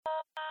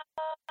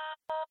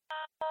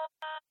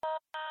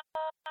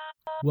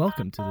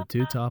Welcome to the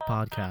Two Top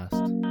Podcast,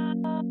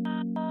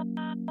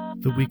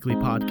 the weekly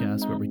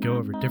podcast where we go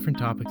over different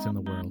topics in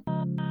the world.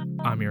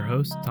 I'm your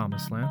host,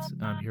 Thomas Lance,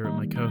 and I'm here with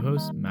my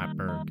co-host, Matt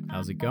Berg.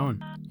 How's it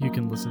going? You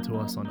can listen to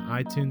us on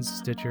iTunes,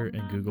 Stitcher,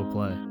 and Google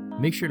Play.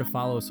 Make sure to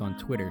follow us on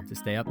Twitter to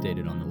stay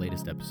updated on the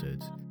latest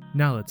episodes.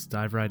 Now let's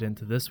dive right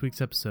into this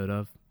week's episode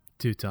of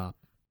Two Top.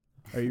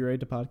 Are you ready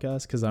to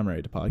podcast? Because I'm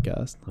ready to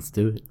podcast. Let's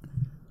do it.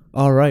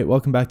 All right,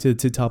 welcome back to the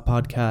Two Top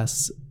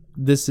Podcasts.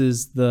 This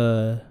is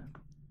the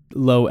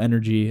low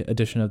energy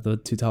edition of the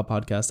Two Top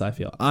Podcast. I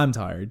feel I'm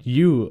tired.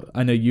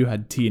 I know you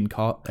had tea and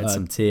coffee. Had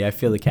some tea. I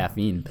feel the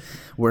caffeine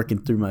working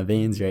through my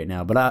veins right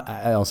now. But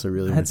I also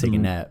really want to take a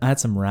nap. I had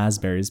some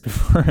raspberries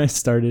before I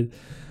started.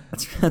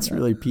 That's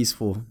really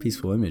peaceful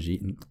image.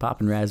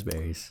 Popping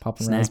raspberries.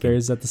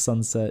 Raspberries at the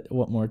sunset.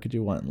 What more could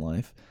you want in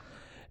life?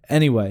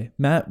 Anyway,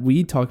 Matt,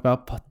 we talk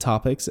about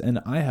topics, and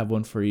I have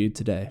one for you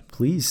today.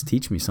 Please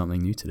teach me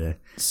something new today.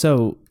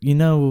 So,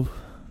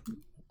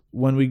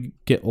 when we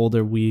get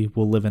older, we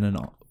will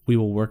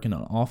work in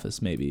an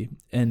office maybe,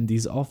 and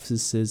these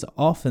offices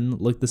often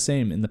look the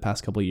same in the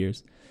past couple of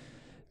years.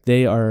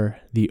 They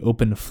are the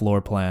open floor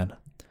plan,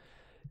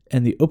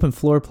 and the open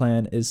floor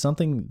plan is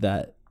something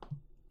that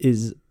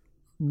is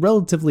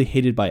relatively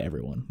hated by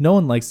everyone. No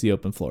one likes the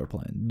open floor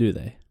plan, do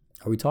they?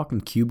 Are we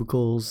talking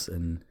cubicles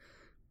and?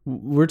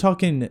 We're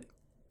talking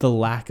the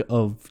lack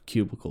of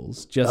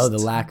cubicles. The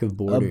lack of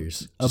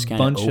borders. A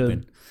bunch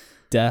of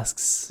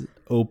desks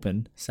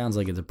open. Sounds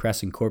like a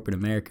depressing corporate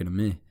America to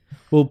me.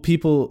 Well,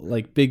 people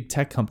like big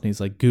tech companies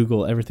like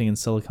Google, everything in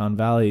Silicon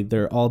Valley,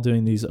 they're all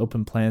doing these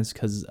open plans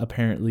because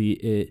apparently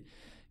it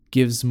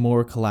gives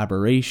more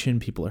collaboration.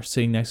 People are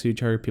sitting next to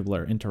each other. People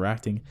are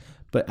interacting.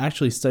 But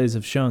actually, studies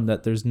have shown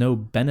that there's no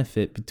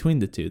benefit between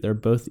the two. They're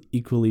both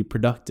equally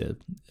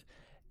productive.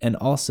 And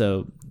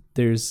also,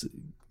 there's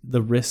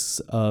the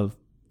risks of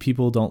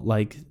people don't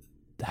like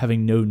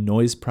having no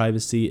noise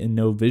privacy and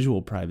no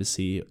visual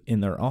privacy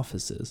in their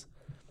offices.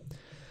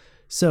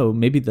 So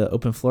maybe the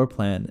open floor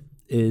plan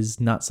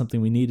is not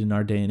something we need in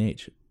our day and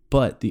age.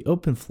 But the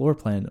open floor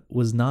plan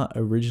was not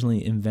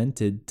originally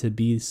invented to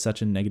be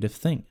such a negative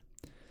thing.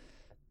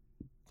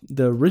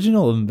 The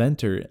original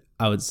inventor,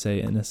 I would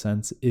say in a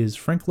sense, is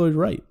Frank Lloyd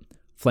Wright.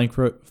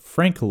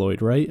 Frank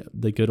Lloyd Wright,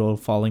 the good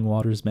old Falling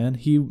Waters man,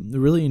 he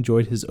really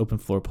enjoyed his open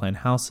floor plan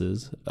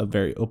houses,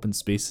 very open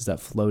spaces that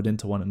flowed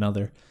into one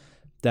another.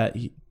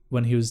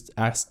 When he was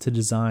asked to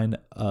design,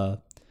 oh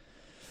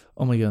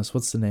my goodness,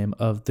 what's the name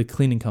of the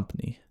cleaning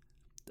company?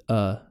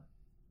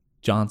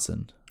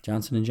 Johnson.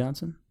 Johnson &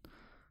 Johnson?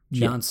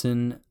 Yeah.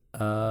 Johnson,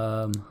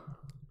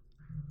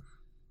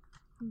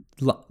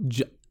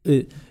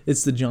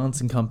 It's the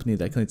Johnson company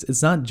that cleans.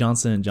 It's not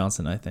Johnson &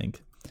 Johnson, I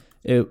think.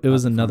 It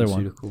was another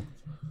one.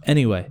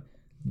 Anyway,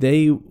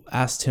 they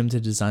asked him to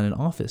design an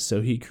office,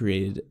 so he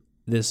created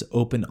this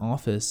open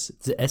office.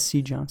 Is it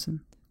SC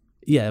Johnson?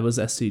 Yeah, it was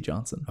SC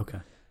Johnson. Okay.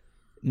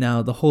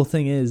 Now, the whole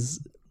thing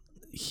is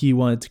he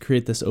wanted to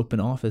create this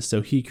open office,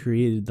 so he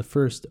created the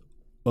first,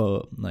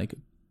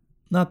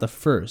 not the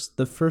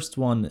first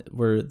one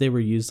where they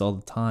were used all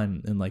the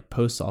time in like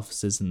post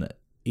offices in the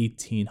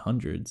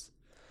 1800s.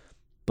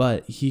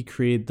 But he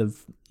created the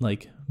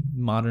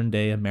modern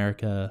day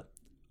America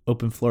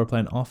open floor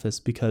plan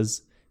office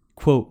because,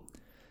 quote,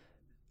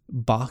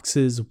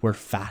 boxes were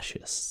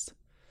fascist.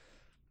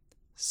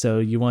 So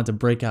you wanted to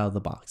break out of the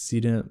box.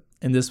 You didn't,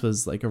 and this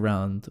was like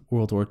around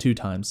World War II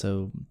time.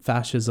 So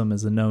fascism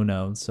is a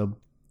no-no. So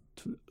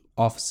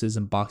offices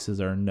and boxes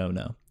are a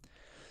no-no.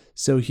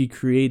 So he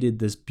created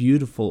this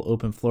beautiful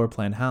open floor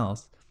plan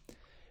house.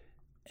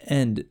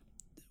 And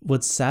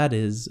what's sad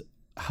is,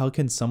 how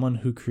can someone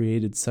who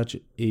created such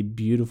a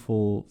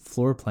beautiful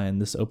floor plan,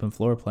 this open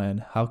floor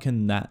plan, how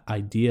can that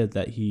idea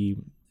that he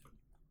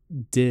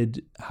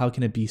did, how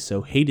can it be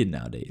so hated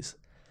nowadays?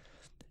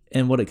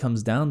 And what it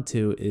comes down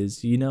to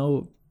is,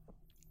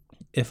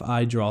 if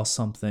I draw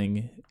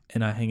something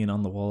and I hang it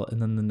on the wall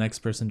and then the next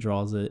person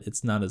draws it,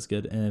 it's not as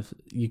good. And if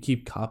you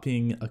keep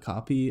copying a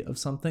copy of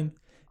something,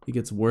 it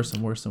gets worse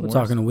and worse and worse.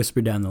 We're talking a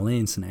whisper down the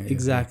lane scenario.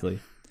 Exactly.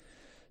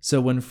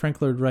 So when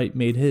Frank Lloyd Wright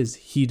made his,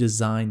 he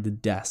designed the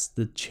desks,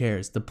 the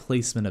chairs, the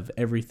placement of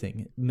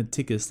everything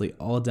meticulously,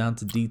 all down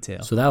to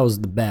detail. So that was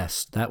the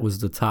best. That was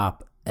the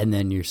top. And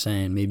then you're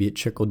saying maybe it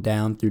trickled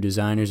down through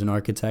designers and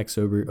architects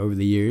over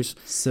the years.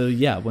 So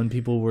yeah, when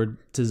people were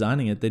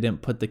designing it, they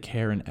didn't put the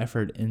care and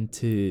effort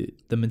into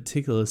the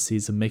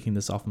meticulousness of making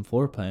this open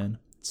floor plan.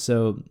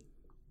 So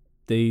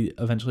they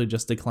eventually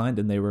just declined,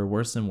 and they were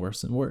worse and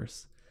worse and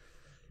worse.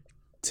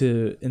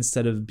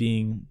 Instead of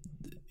being,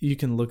 you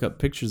can look up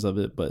pictures of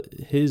it, but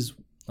his,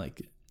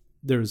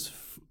 there's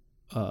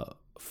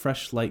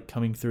fresh light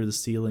coming through the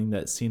ceiling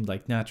that seemed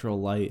like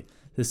natural light.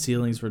 The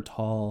ceilings were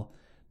tall.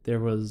 There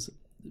was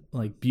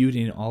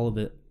beauty in all of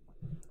it.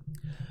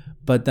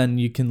 But then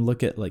you can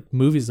look at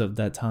movies of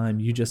that time.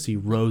 You just see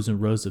rows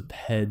and rows of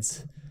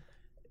heads,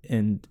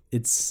 and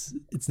it's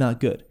not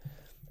good.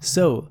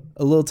 So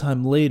a little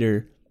time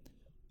later,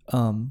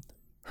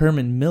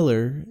 Herman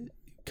Miller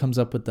comes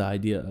up with the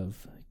idea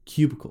of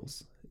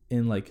cubicles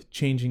and like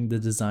changing the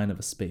design of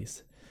a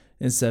space.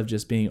 instead of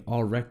just being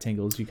all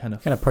rectangles, you kind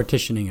of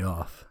partitioning it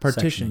off.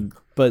 partition.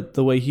 But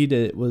the way he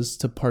did it was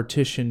to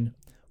partition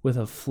with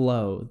a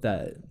flow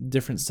that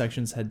different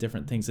sections had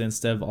different things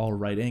instead of all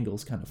right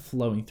angles kind of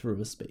flowing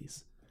through a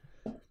space,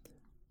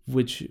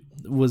 which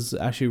was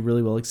actually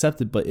really well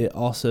accepted. But it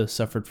also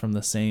suffered from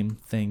the same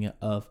thing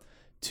of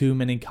too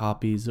many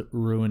copies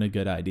ruin a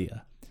good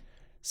idea.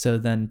 So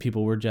then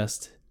people were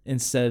just,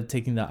 instead of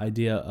taking the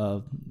idea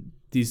of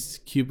these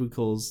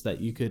cubicles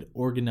that you could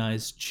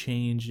organize,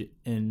 change,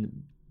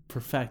 and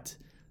perfect,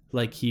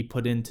 like he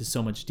put into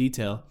so much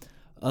detail,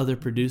 other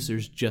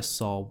producers just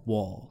saw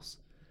walls.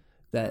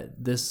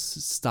 That this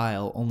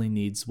style only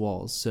needs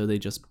walls. So they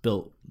just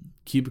built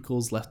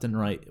cubicles left and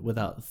right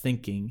without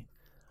thinking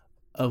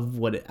of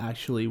what it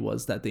actually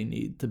was that they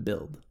need to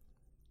build.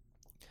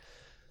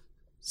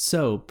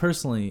 So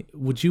personally,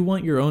 would you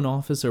want your own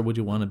office or would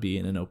you want to be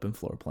in an open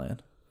floor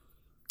plan?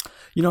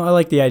 I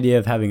like the idea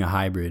of having a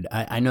hybrid.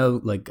 I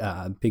know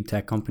big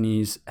tech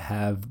companies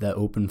have the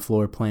open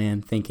floor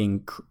plan,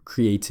 thinking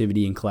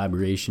creativity and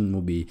collaboration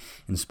will be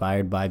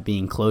inspired by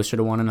being closer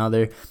to one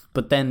another.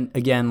 But then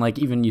again,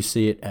 even you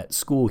see it at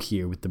school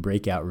here with the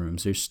breakout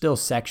rooms, there's still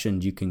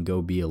sections you can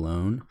go be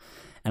alone.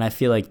 And I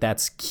feel like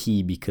that's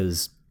key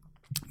because,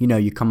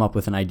 you come up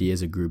with an idea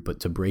as a group,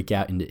 but to break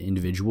out into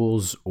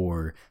individuals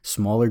or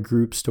smaller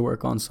groups to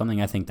work on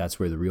something, I think that's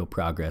where the real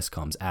progress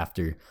comes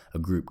after a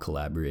group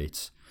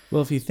collaborates.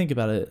 Well, if you think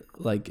about it,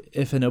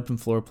 if an open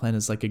floor plan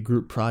is like a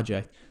group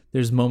project,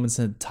 there's moments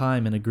in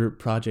time in a group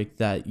project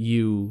that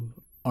you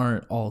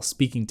aren't all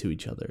speaking to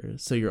each other.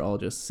 So you're all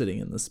just sitting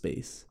in the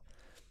space.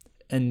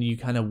 And you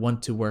kind of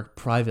want to work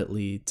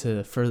privately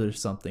to further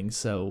something.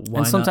 So why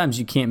And sometimes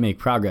you can't make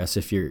progress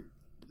if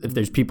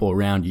there's people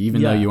around you,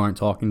 even though you aren't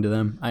talking to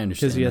them. I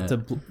understand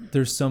because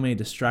there's so many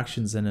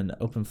distractions in an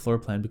open floor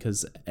plan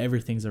because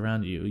everything's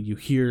around you. You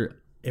hear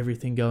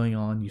everything going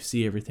on. You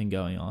see everything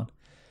going on.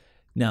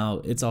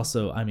 Now, it's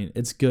also,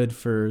 it's good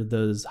for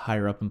those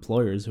higher up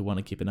employers who want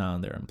to keep an eye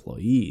on their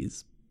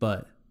employees,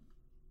 but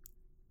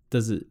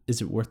is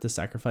it worth the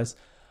sacrifice?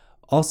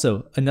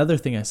 Also, another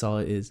thing I saw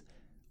is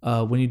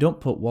when you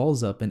don't put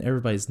walls up and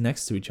everybody's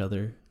next to each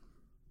other,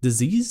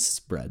 disease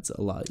spreads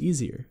a lot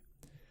easier.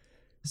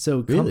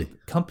 So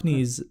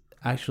companies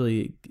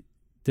actually,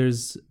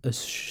 there's a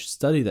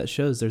study that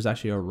shows there's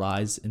actually a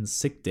rise in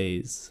sick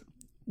days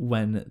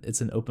when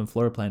it's an open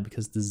floor plan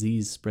because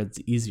disease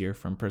spreads easier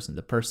from person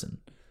to person.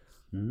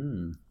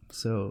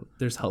 So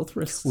there's health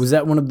risks. Was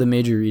that one of the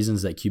major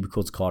reasons that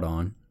cubicles caught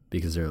on?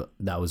 Because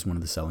that was one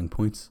of the selling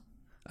points,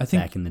 I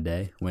think, back in the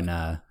day when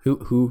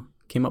who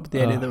came up with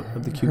the idea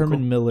of the cubicle?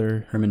 Herman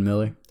Miller.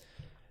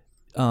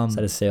 Is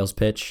that a sales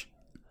pitch?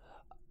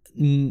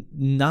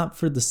 Not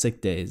for the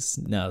sick days.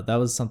 No, that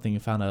was something I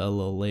found out a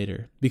little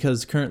later.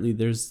 Because currently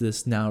there's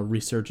this now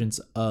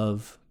resurgence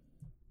of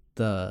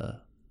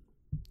the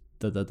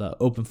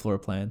open floor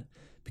plan.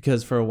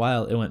 Because for a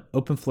while it went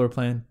open floor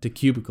plan to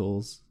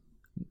cubicles,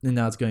 and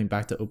now it's going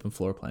back to open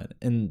floor plan.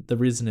 And the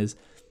reason is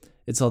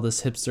it's all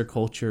this hipster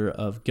culture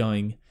of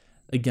going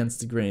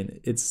against the grain.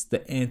 It's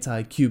the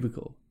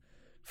anti-cubicle.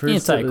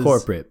 First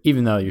anti-corporate,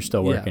 even though you're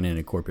still working in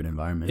a corporate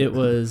environment. It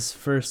was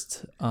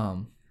first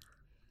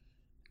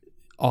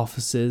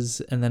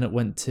offices, and then it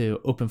went to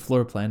open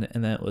floor plan,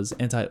 and then it was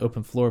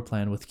anti-open floor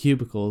plan with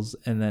cubicles,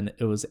 and then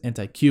it was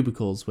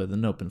anti-cubicles with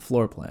an open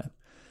floor plan.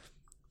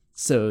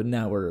 So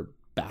now we're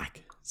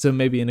back. So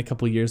maybe in a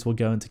couple of years we'll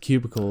go into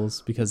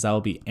cubicles because that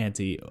will be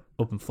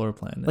anti-open floor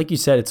plan. Like you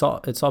said, it's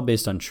all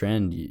based on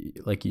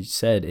trend. Like you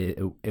said,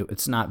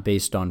 it's not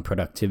based on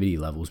productivity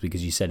levels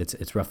because you said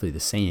it's roughly the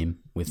same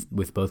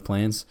with both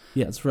plans.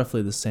 Yeah, it's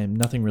roughly the same.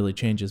 Nothing really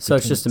changes. So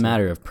it's just a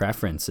matter of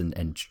preference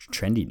and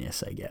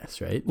trendiness, I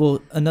guess, right?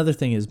 Well, another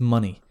thing is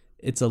money.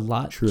 It's a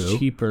lot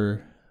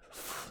cheaper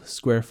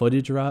square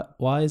footage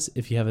wise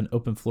if you have an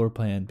open floor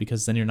plan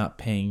because then you're not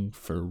paying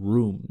for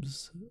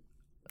rooms.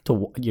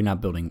 You're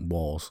not building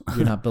walls.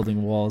 You're not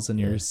building walls, and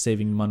you're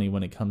saving money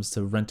when it comes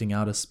to renting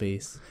out a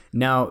space.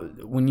 Now,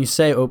 when you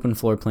say open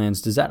floor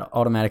plans, does that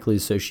automatically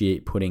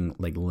associate putting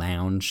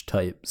lounge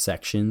type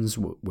sections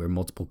where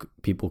multiple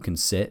people can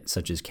sit,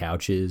 such as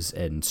couches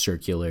and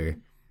circular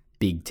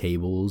big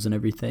tables and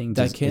everything?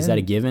 Is that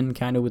a given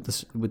kind of with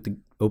the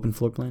open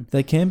floor plan?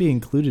 That can be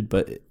included,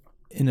 but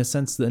in a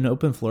sense, an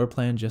open floor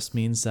plan just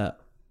means that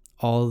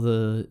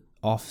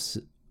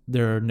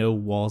there are no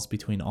walls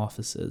between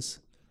offices.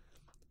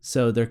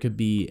 So there could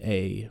be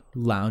a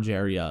lounge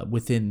area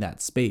within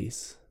that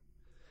space,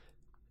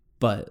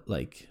 but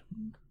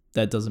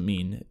that doesn't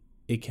mean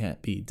it can't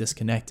be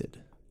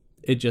disconnected.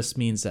 It just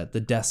means that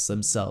the desks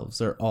themselves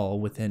are all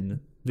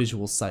within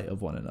visual sight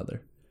of one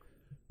another.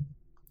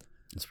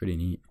 That's pretty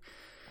neat.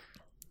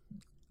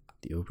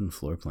 The open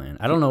floor plan.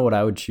 I don't know what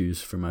I would choose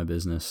for my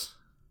business.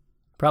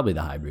 Probably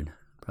the hybrid.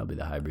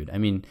 I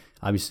mean,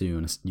 obviously you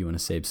want to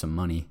save some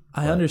money.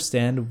 I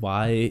understand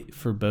why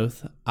for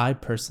both. I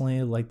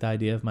personally like the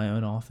idea of my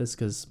own office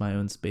because it's my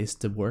own space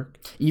to work.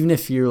 Even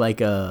if you're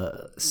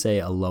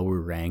a lower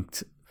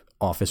ranked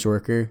office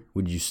worker,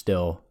 would you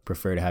still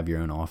prefer to have your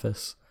own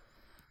office?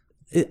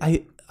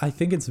 I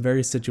think it's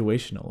very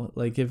situational.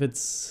 Like if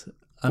it's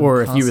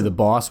Or if you were the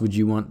boss, would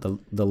you want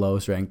the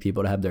lowest ranked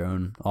people to have their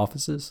own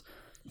offices?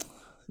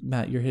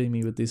 Matt, you're hitting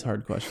me with these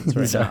hard questions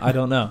right now. I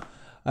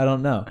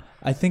don't know.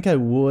 I think I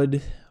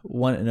would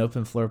want an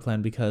open floor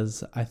plan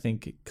because I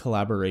think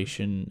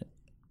collaboration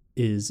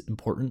is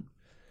important.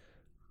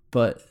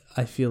 But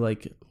I feel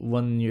like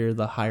when you're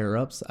the higher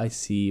ups, I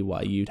see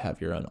why you'd have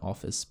your own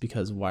office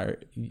because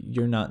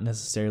you're not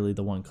necessarily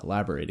the one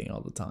collaborating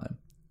all the time.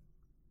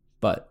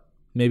 But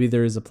maybe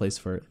there is a place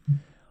for it.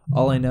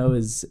 All I know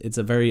is it's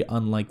a very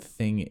unliked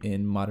thing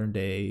in modern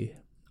day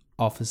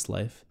office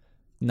life.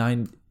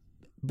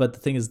 But the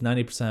thing is,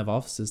 90% of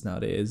offices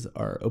nowadays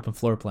are open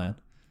floor plan.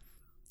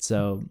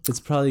 So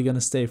it's probably going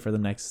to stay for the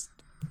next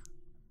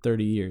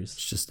 30 years.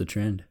 It's just the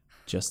trend.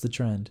 Just the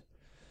trend.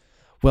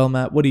 Well,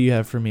 Matt, what do you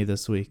have for me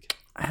this week?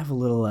 I have a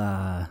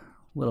little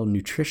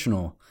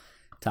nutritional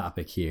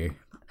topic here.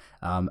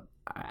 I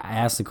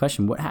asked the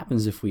question, what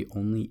happens if we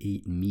only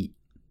ate meat?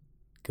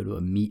 Go to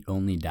a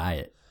meat-only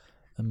diet.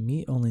 A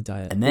meat-only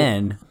diet. And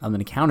then I'm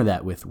going to counter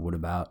that with, what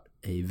about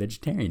a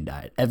vegetarian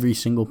diet? Every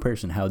single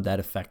person, how would that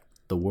affect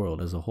the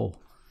world as a whole?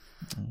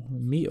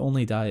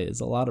 Meat-only diet is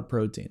a lot of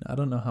protein. I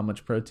don't know how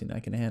much protein I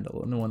can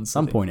handle in one At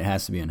some point, it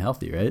has to be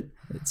unhealthy, right?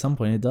 At some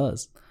point, it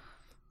does.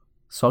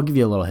 So I'll give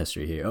you a little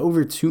history here.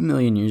 Over 2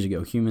 million years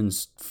ago,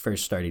 humans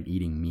first started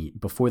eating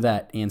meat. Before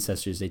that,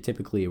 ancestors, they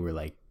typically were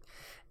like,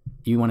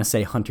 you want to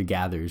say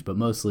hunter-gatherers, but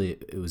mostly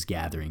it was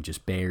gathering,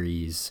 just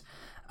berries,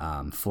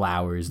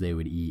 flowers they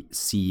would eat,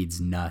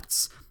 seeds,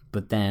 nuts.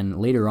 But then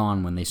later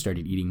on, when they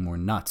started eating more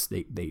nuts,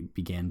 they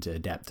began to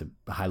adapt to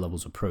high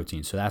levels of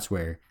protein. So that's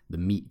where the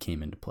meat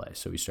came into play.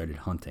 So we started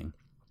hunting.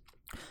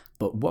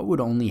 But what would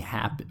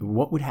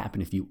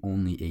happen if you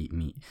only ate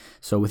meat?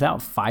 So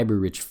without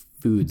fiber-rich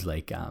foods,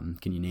 like can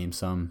you name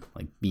some?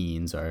 Like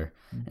beans are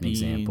an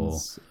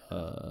example.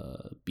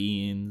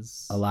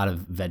 Beans. A lot of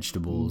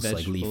vegetables,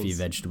 like leafy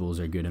vegetables,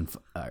 are good and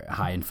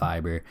high in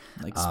fiber.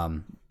 Like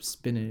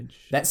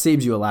spinach. That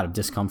saves you a lot of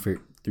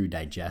discomfort through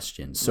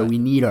digestion. So we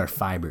need our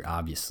fiber,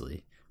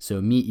 obviously.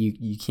 So meat,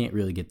 you can't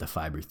really get the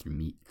fiber through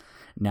meat.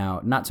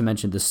 Now, not to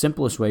mention, the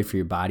simplest way for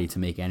your body to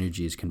make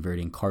energy is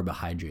converting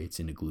carbohydrates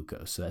into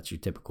glucose. So that's your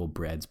typical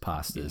breads,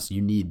 pastas. Yeah.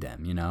 You need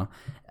them,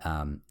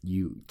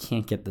 You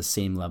can't get the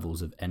same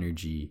levels of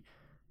energy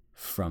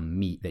from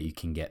meat that you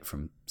can get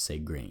from, say,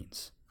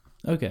 grains.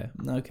 Okay.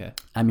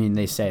 I mean,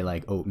 they say,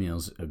 like,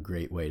 oatmeal's a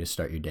great way to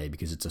start your day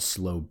because it's a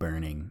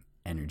slow-burning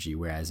energy,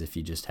 whereas if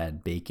you just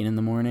had bacon in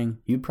the morning,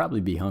 you'd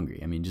probably be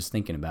hungry. I mean, just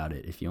thinking about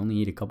it, if you only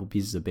eat a couple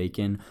pieces of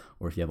bacon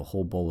or if you have a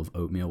whole bowl of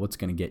oatmeal, what's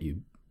going to get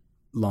you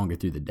longer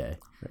through the day?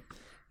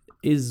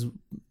 Is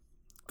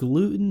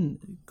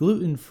gluten-free?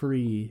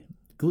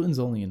 Gluten's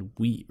only in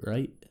wheat,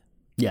 right?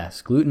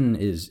 Yes, gluten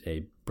is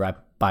a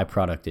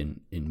byproduct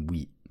in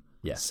wheat.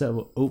 Yes.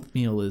 So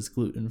oatmeal is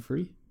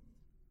gluten-free?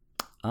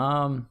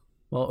 Well,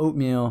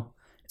 oatmeal,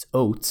 it's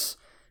oats,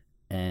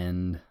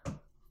 and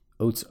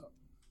oats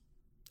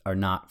are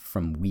not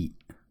from wheat.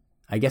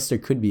 I guess there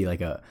could be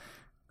like I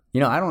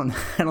don't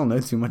know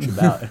too much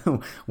about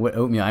what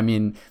oatmeal. I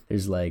mean,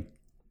 there's like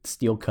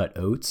steel cut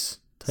oats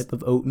type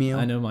of oatmeal.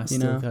 I know my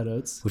steel cut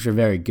oats, which are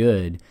very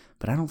good,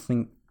 but I don't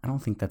think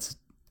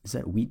is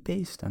that wheat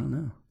based? I don't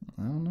know.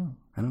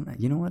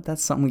 You know what?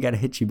 That's something we got to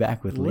hit you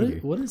back with later.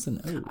 What is an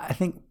oat? I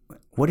think,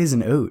 what is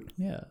an oat?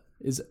 Yeah,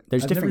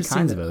 there's different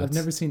kinds of oats. I've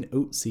never seen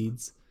oat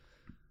seeds.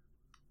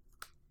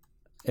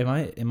 Am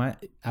I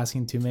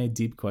asking too many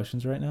deep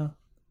questions right now?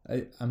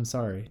 I'm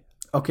sorry.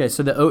 Okay,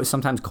 so the oat,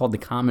 sometimes called the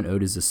common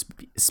oat, is a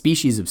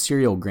species of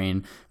cereal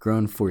grain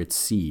grown for its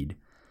seed.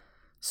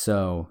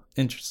 So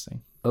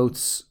interesting.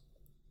 Oats,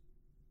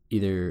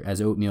 either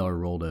as oatmeal or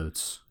rolled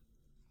oats,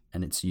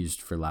 and it's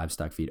used for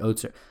livestock feed.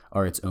 Oats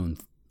are its own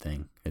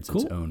thing. It's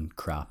cool. Its own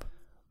crop.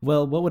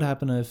 Well, what would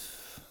happen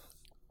if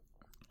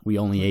we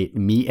only ate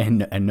meat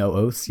and no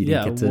oats?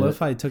 What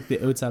if I took the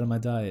oats out of my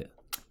diet?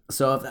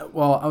 So,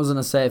 I was going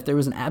to say, if there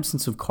was an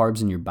absence of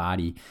carbs in your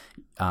body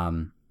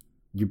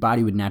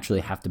would naturally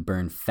have to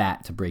burn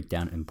fat to break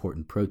down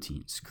important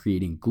proteins.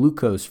 Creating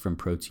glucose from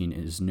protein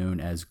is known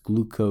as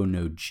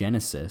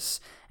gluconeogenesis,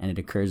 and it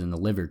occurs in the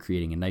liver,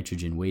 creating a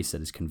nitrogen waste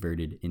that is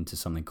converted into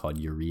something called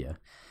urea.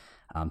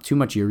 Too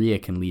much urea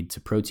can lead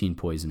to protein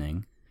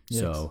poisoning.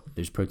 Yes. So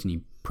there's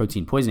protein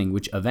poisoning,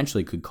 which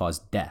eventually could cause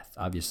death.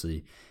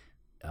 Obviously,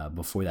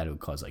 before that, it would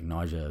cause like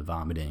nausea,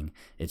 vomiting.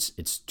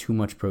 It's too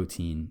much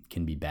protein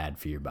can be bad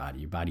for your body.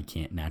 Your body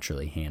can't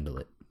naturally handle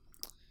it.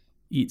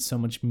 Eat so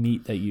much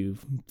meat that you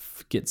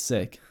get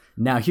sick.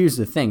 Now, here's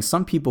the thing.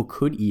 Some people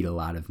could eat a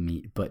lot of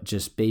meat, but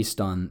just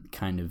based on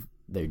kind of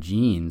their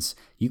genes,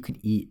 you could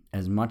eat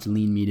as much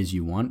lean meat as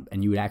you want,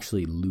 and you would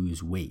actually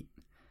lose weight.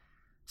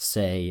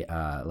 Say,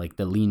 like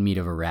the lean meat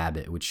of a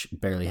rabbit, which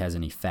barely has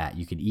any fat.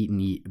 You could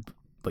eat,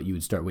 but you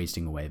would start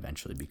wasting away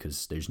eventually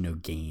because there's no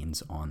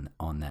gains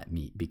on that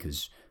meat,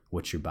 because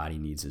what your body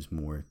needs is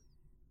more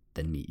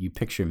than meat. You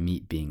picture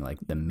meat being like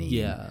the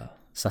main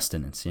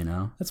sustenance,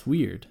 That's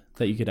weird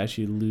that you could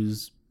actually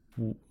lose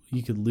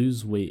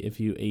weight if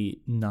you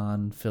ate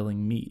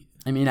non-filling meat.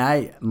 I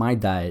mean, my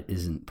diet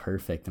isn't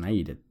perfect, and I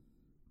eat a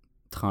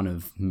ton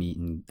of meat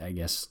and I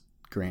guess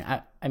grain.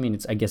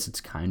 I guess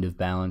it's kind of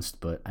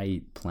balanced, but I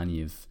eat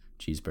plenty of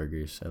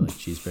cheeseburgers. I like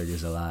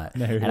cheeseburgers a lot,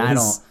 and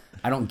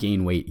I don't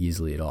gain weight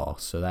easily at all.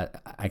 So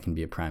that I can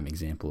be a prime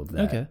example of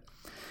that. Okay.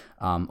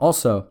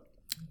 Also,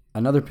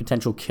 another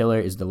potential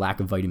killer is the lack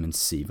of vitamin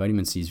C.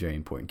 Vitamin C is very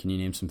important. Can you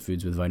name some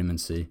foods with vitamin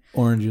C?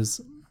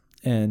 Oranges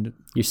and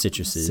your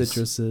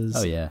citruses.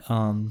 Oh yeah.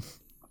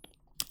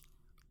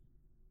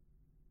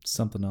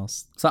 Something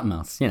else.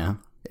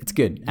 It's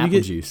good. Apple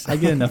juice. I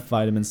get enough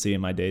vitamin C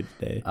in my day to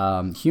day.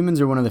 Humans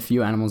are one of the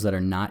few animals that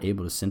are not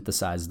able to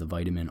synthesize the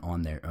vitamin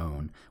on their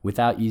own.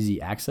 Without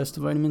easy access to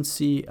vitamin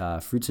C,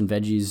 fruits and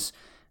veggies,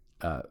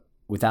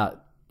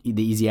 without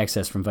the easy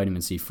access from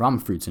vitamin C from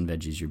fruits and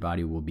veggies, your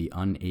body will be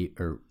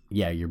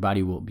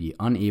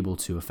unable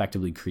to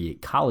effectively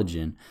create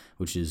collagen,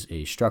 which is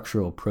a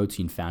structural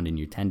protein found in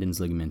your tendons,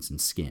 ligaments,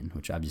 and skin,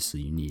 which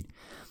obviously you need.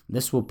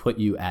 This will put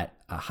you at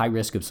a high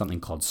risk of something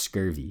called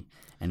scurvy,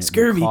 and it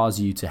will cause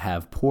you to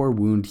have poor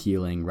wound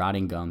healing,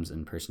 rotting gums,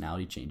 and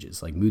personality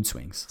changes like mood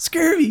swings.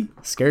 Scurvy,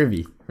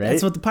 right?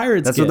 That's what the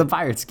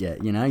pirates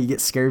get. You know, you get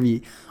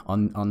scurvy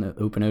on the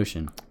open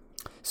ocean.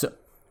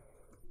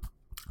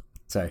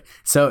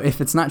 So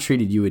if it's not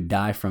treated, you would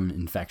die from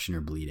infection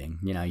or bleeding.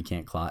 You know, you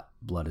can't clot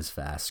blood as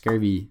fast.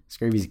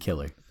 Scurvy's a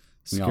killer.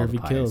 Scurvy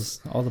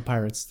kills all the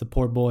pirates, the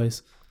poor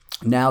boys.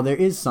 Now, there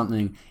is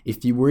something,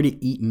 if you were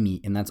to eat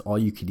meat and that's all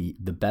you could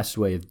eat, the best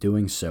way of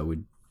doing so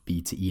would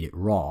be to eat it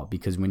raw,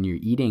 because when you're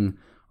eating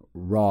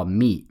raw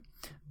meat,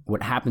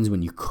 what happens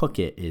when you cook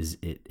it is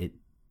it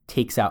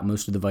takes out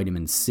most of the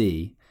vitamin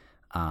C.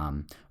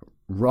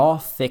 Raw,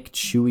 thick,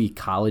 chewy,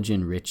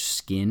 collagen-rich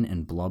skin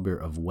and blubber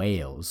of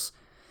whales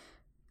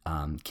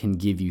can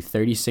give you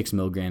 36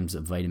 milligrams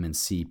of vitamin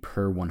C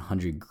per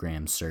 100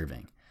 gram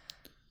serving.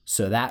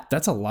 So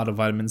that's a lot of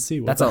vitamin C.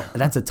 That's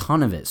a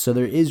ton of it. So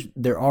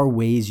there are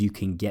ways you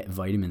can get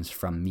vitamins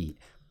from meat,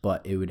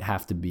 but you would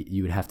have to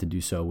do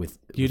so with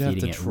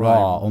eating it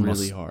raw, almost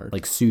really hard,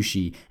 like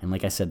sushi. And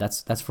like I said,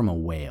 that's from a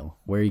whale.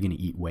 Where are you going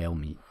to eat whale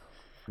meat?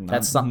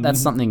 That's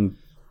something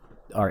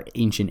our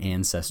ancient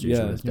ancestors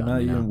would have done. You're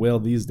not eating whale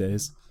these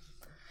days.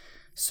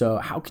 So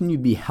how can you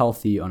be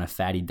healthy on a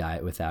fatty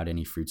diet without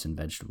any fruits and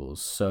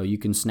vegetables? So you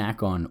can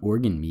snack on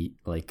organ meat,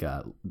 like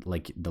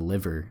the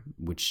liver,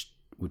 which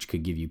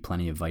could give you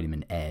plenty of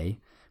vitamin A,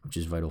 which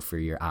is vital for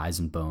your eyes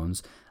and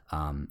bones,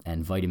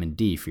 and vitamin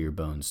D for your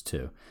bones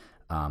too.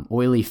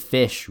 Oily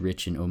fish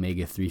rich in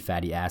omega-3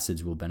 fatty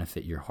acids will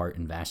benefit your heart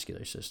and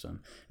vascular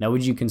system. Now,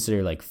 would you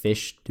consider like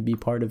fish to be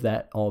part of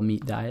that all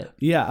meat diet?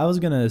 Yeah, I was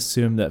going to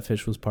assume that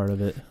fish was part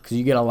of it. Because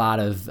you get a lot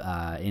of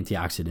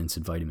antioxidants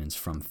and vitamins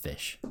from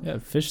fish. Yeah,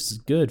 fish is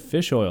good.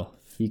 Fish oil.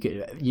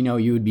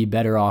 You would be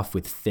better off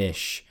with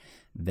fish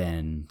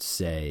than,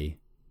 say,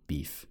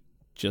 beef.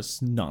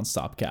 Just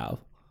nonstop cow.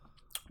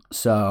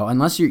 So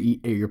unless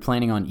you're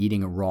planning on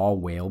eating a raw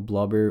whale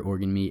blubber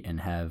organ meat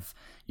and have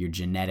your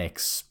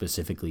genetics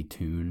specifically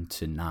tuned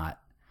to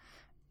not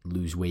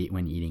lose weight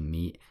when eating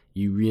meat,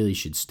 you really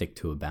should stick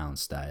to a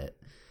balanced diet.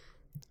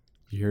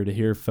 You heard it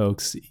here,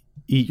 folks.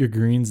 Eat your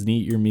greens and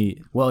eat your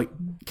meat. Well,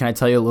 can I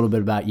tell you a little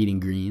bit about eating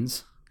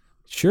greens?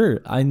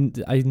 Sure. I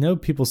know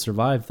people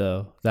survive,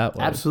 though, that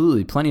way.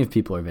 Absolutely. Plenty of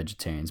people are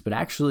vegetarians, but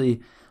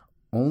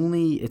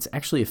it's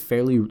actually a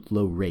fairly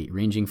low rate,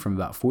 ranging from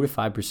about 4 to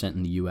 5%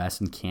 in the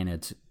U.S. and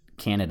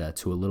Canada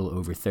to a little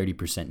over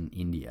 30% in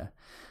India.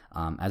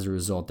 As a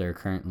result, there are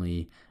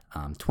currently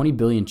 20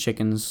 billion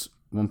chickens,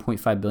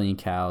 1.5 billion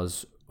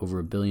cows, over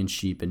 1 billion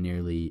sheep, and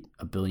nearly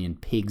 1 billion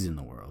pigs in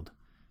the world.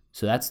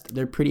 So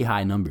they're pretty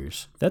high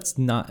numbers. That's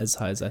not as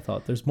high as I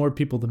thought. There's more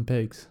people than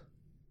pigs.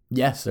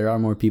 Yes, there are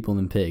more people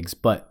than pigs,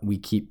 but we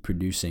keep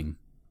producing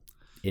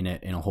in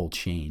a whole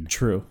chain.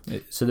 True.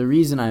 So the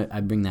reason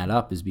I bring that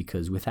up is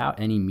because without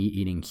any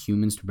meat-eating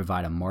humans to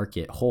provide a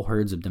market, whole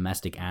herds of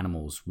domestic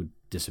animals would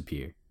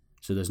disappear.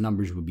 So those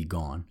numbers would be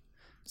gone.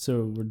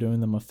 So we're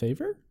doing them a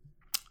favor?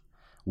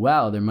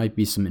 Well, there might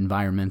be some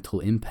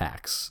environmental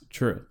impacts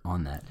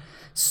on that.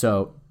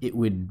 So it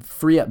would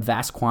free up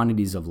vast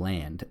quantities of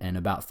land, and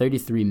about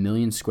 33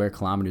 million square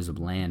kilometers of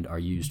land are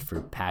used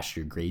for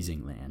pasture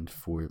grazing land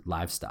for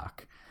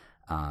livestock.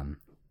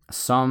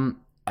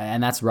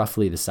 And that's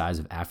roughly the size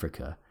of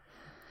Africa.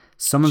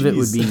 Some of it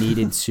would be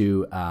needed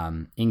to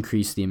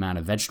increase the amount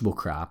of vegetable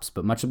crops,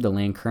 but much of the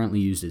land currently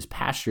used as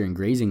pasture and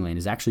grazing land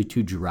is actually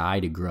too dry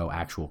to grow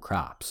actual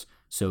crops.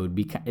 So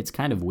it's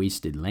kind of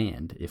wasted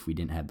land if we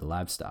didn't have the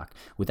livestock.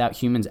 Without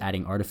humans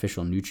adding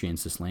artificial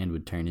nutrients, this land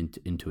would turn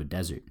into a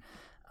desert.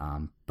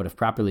 But if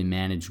properly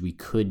managed, we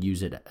could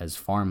use it as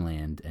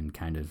farmland and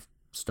kind of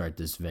start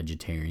this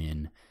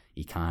vegetarian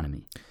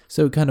economy.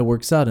 So it kind of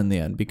works out in the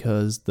end,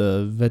 because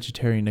the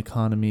vegetarian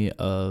economy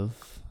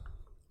of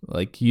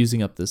like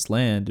using up this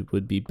land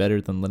would be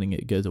better than letting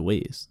it go to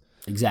waste.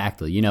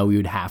 Exactly. We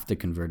would have to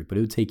convert it, but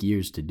it would take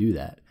years to do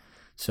that.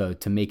 So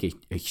to make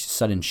a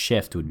sudden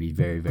shift would be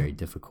very, very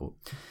difficult.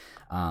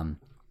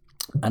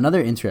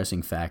 Another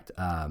interesting fact,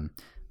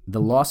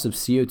 The loss of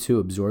CO2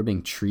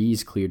 absorbing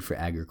trees cleared for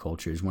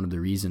agriculture is one of the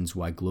reasons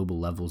why global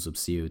levels of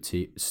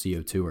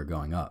CO2 are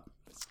going up.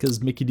 It's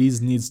because Mickey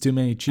D's needs too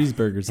many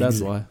cheeseburgers.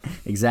 That's why.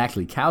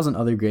 Exactly. Cows and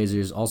other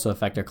grazers also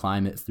affect our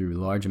climate through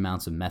large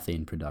amounts of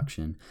methane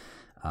production,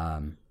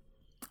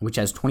 which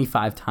has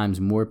 25 times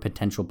more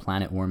potential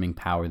planet warming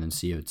power than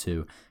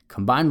CO2.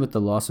 Combined with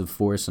the loss of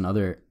forests and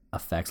other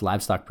effects,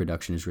 livestock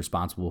production is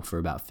responsible for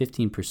about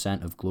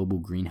 15% of global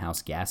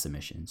greenhouse gas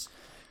emissions.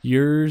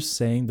 You're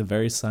saying the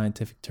very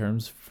scientific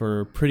terms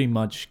for pretty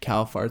much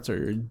cow farts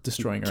are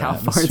destroying our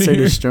atmosphere. Cow farts are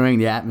destroying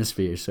the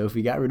atmosphere. So if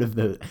we got rid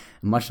of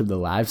much of the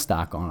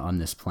livestock on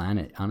this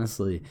planet,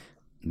 honestly,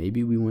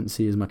 maybe we wouldn't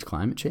see as much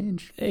climate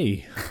change.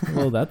 Hey,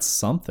 well, that's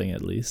something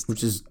at least.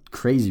 Which is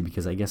crazy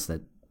because I guess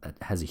that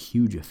has a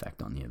huge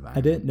effect on the environment.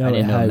 I didn't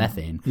know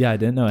methane. Yeah, I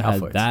didn't know it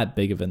had farts. that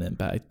big of an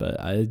impact, but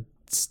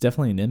it's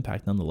definitely an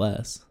impact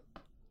nonetheless.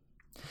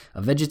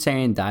 A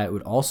vegetarian diet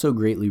would also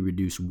greatly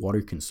reduce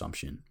water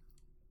consumption.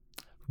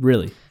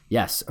 Really?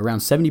 Yes, around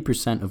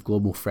 70% of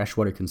global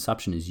freshwater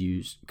consumption is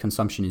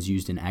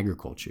used in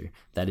agriculture.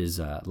 That is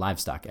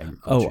livestock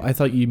agriculture. Oh, I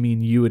thought you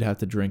mean you would have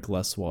to drink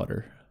less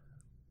water.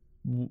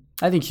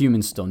 I think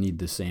humans still need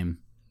the same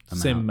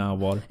amount. Same amount of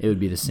water. It would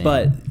be the same.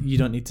 But you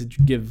don't need to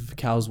give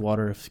cows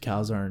water if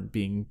cows aren't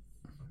being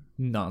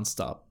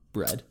nonstop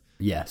bred.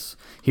 Yes.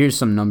 Here's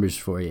some numbers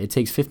for you. It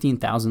takes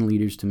 15,000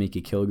 liters to make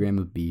a kilogram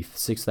of beef,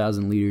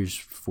 6,000 liters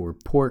for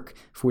pork,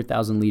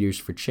 4,000 liters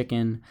for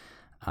chicken,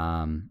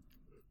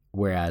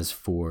 whereas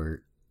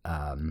for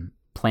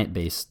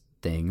plant-based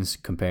things,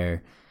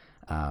 compare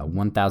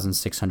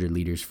 1,600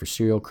 liters for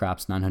cereal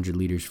crops, 900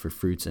 liters for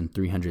fruits, and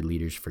 300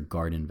 liters for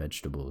garden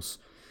vegetables.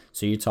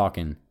 So you're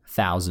talking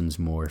thousands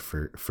more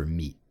for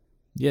meat.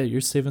 Yeah, you're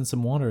saving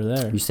some water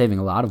there. You're saving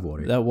a lot of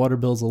water. That water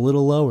bill's a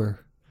little lower.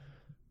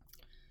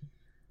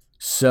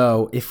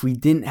 So if we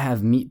didn't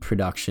have meat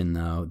production,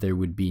 though, there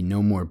would be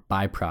no more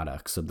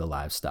byproducts of the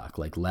livestock,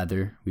 like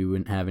leather. We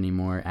wouldn't have any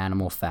more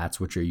animal fats,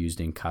 which are used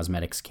in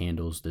cosmetics,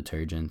 candles,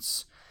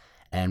 detergents.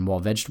 And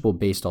while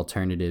vegetable-based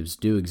alternatives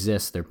do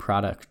exist, the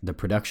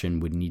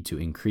production would need to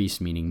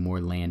increase, meaning more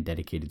land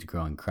dedicated to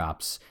growing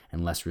crops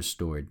and less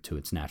restored to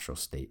its natural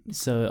state.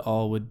 So it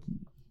all would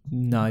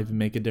not even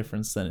make a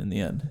difference then in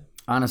the end.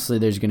 Honestly,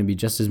 there's going to be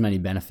just as many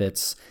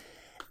benefits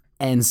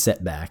and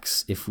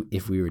setbacks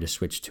if we were to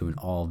switch to an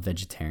all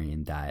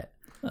vegetarian diet.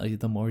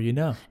 The more you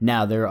know.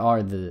 Now there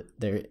are the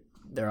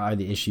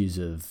issues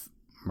of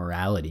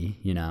morality,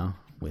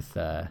 with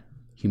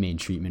humane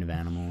treatment of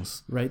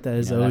animals. Right, that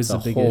is always a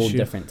big issue. That's a whole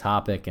different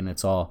topic, and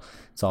it's all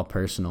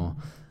personal.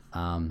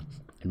 In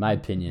my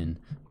opinion,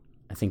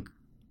 I think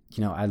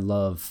I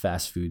love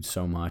fast food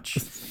so much.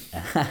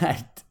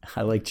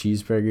 I like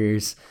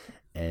cheeseburgers,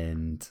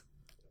 and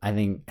I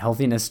think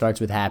healthiness starts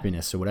with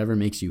happiness. So whatever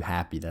makes you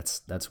happy,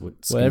 that's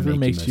whatever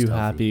makes you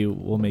happy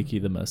will make you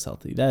the most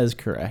healthy. That is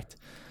correct.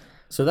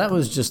 So that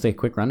was just a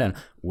quick rundown.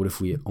 What if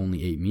we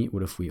only ate meat?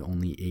 What if we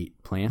only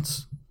ate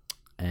plants?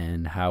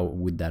 And how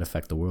would that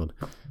affect the world?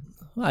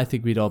 Well, I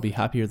think we'd all be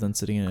happier than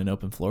sitting in an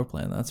open floor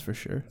plan. That's for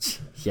sure.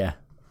 Yeah.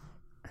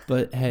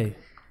 But hey,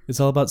 it's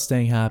all about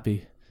staying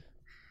happy.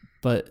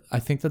 But I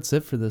think that's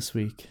it for this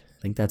week. I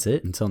think that's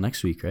it. Until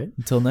next week, right?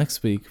 Until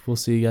next week. We'll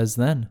see you guys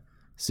then.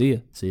 See ya.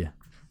 See ya.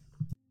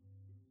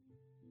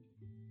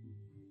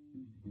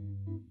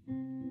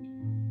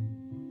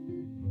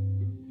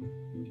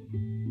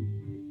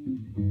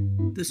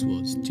 This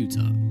was Two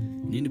Top,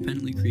 an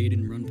independently created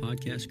and run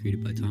podcast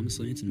created by Thomas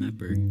Lance and Matt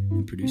Berg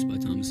and produced by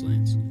Thomas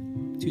Lance.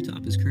 Two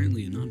Top is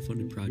currently a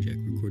non-funded project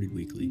recorded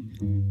weekly.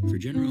 For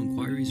general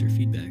inquiries or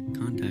feedback,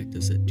 contact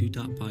us at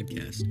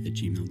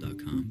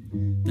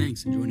twotoppodcast@gmail.com.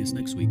 Thanks, and join us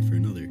next week for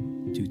another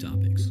Two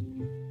Topics.